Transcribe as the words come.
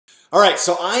All right,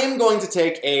 so I am going to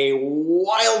take a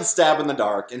wild stab in the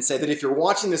dark and say that if you're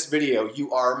watching this video,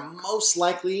 you are most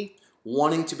likely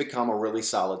wanting to become a really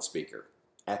solid speaker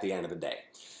at the end of the day.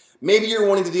 Maybe you're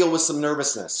wanting to deal with some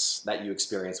nervousness that you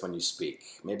experience when you speak.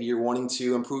 Maybe you're wanting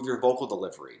to improve your vocal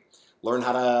delivery, learn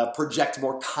how to project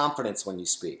more confidence when you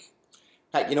speak.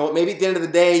 Heck, you know what, maybe at the end of the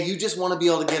day, you just want to be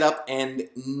able to get up and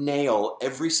nail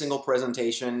every single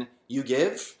presentation you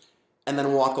give and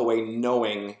then walk away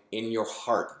knowing in your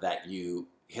heart that you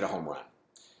hit a home run.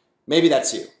 Maybe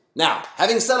that's you. Now,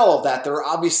 having said all of that, there are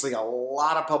obviously a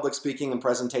lot of public speaking and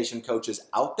presentation coaches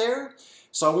out there,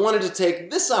 so I wanted to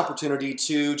take this opportunity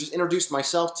to just introduce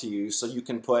myself to you so you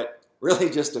can put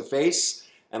really just a face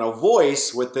and a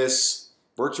voice with this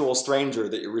virtual stranger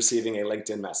that you're receiving a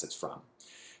LinkedIn message from.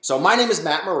 So my name is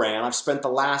Moran. I've spent the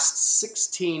last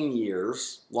 16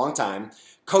 years, long time,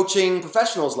 coaching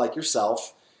professionals like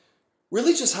yourself,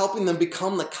 really just helping them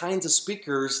become the kinds of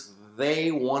speakers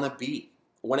they want to be.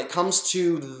 When it comes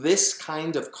to this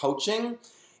kind of coaching,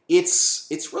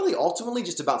 it's really ultimately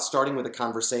just about starting with a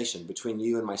conversation between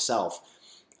you and myself.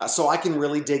 So I can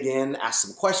really dig in, ask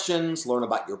some questions, learn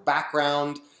about your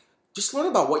background, just learn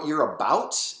about what you're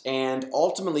about and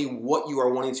ultimately what you are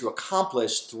wanting to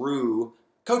accomplish through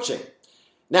coaching.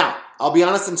 Now, I'll be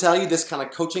honest and tell you this kind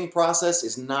of coaching process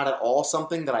is not at all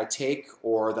something that I take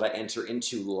or that I enter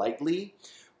into lightly.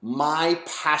 My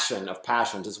passion of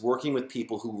passions is working with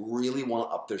people who really want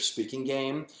to up their speaking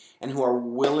game and who are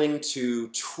willing to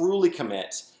truly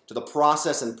commit to the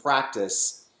process and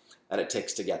practice that it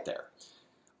takes to get there.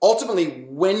 Ultimately,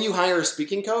 when you hire a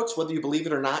speaking coach, whether you believe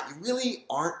it or not, you really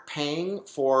aren't paying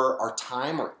for our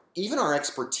time or even our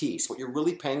expertise. What you're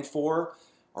really paying for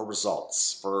are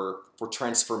results, for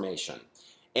transformation.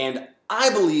 And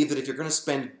I believe that if you're going to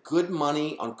spend good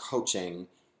money on coaching,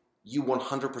 you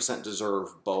 100%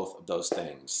 deserve both of those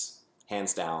things.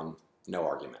 Hands down, no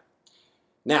argument.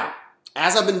 Now,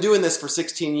 as I've been doing this for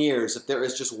 16 years, if there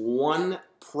is just one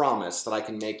promise that I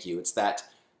can make you, it's that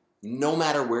no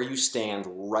matter where you stand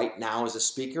right now as a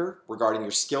speaker regarding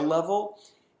your skill level,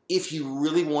 if you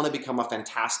really want to become a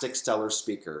fantastic, stellar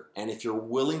speaker, and if you're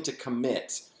willing to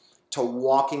commit to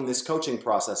walking this coaching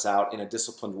process out in a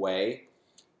disciplined way,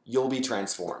 you'll be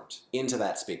transformed into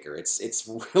that speaker.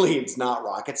 It's not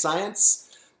rocket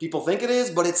science. People think it is,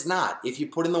 but it's not. If you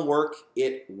put in the work,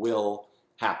 it will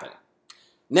happen.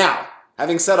 Now,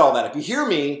 having said all that, if you hear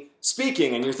me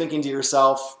speaking and you're thinking to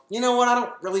yourself, you know what, I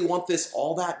don't really want this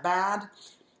all that bad,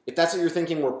 if that's what you're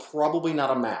thinking, we're probably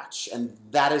not a match, and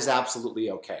that is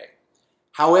absolutely okay.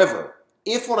 However,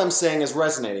 if what I'm saying is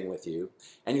resonating with you,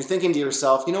 and you're thinking to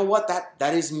yourself, you know what,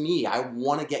 that is me. I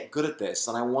want to get good at this,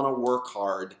 and I want to work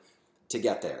hard to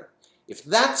get there. If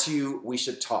that's you, we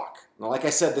should talk. Now, like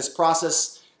I said, this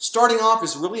process, starting off,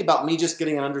 is really about me just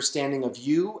getting an understanding of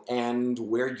you and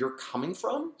where you're coming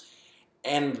from,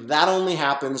 and that only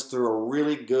happens through a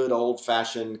really good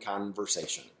old-fashioned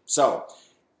conversation. So,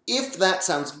 if that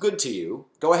sounds good to you,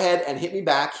 go ahead and hit me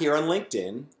back here on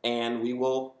LinkedIn, and we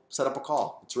will set up a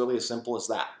call. It's really as simple as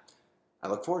that. I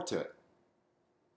look forward to it.